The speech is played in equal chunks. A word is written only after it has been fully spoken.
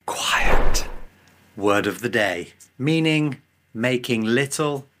Word of the day, meaning making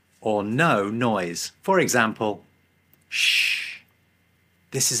little or no noise. For example, shh.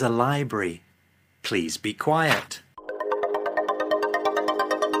 This is a library. Please be quiet.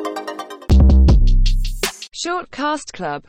 Shortcast Club